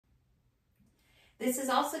This is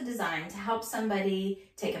also designed to help somebody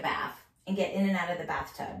take a bath and get in and out of the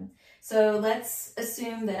bathtub. So let's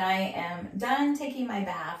assume that I am done taking my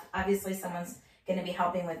bath. Obviously someone's gonna be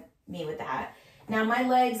helping me with that. Now my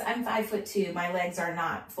legs, I'm 5'2". My legs are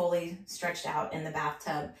not fully stretched out in the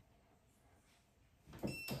bathtub.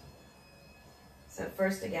 So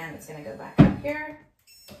first, again, it's gonna go back up here,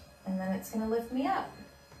 and then it's gonna lift me up.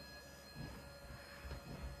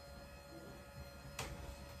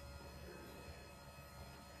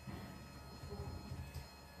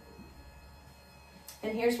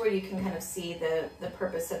 And here's where you can kind of see the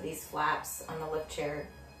purpose of these flaps on the lift chair,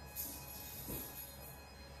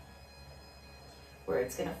 where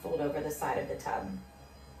it's gonna fold over the side of the tub.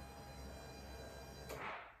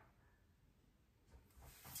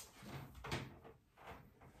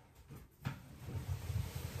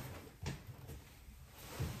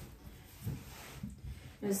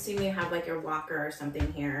 And assume you have like your walker or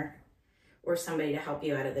something here, or somebody to help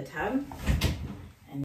you out of the tub.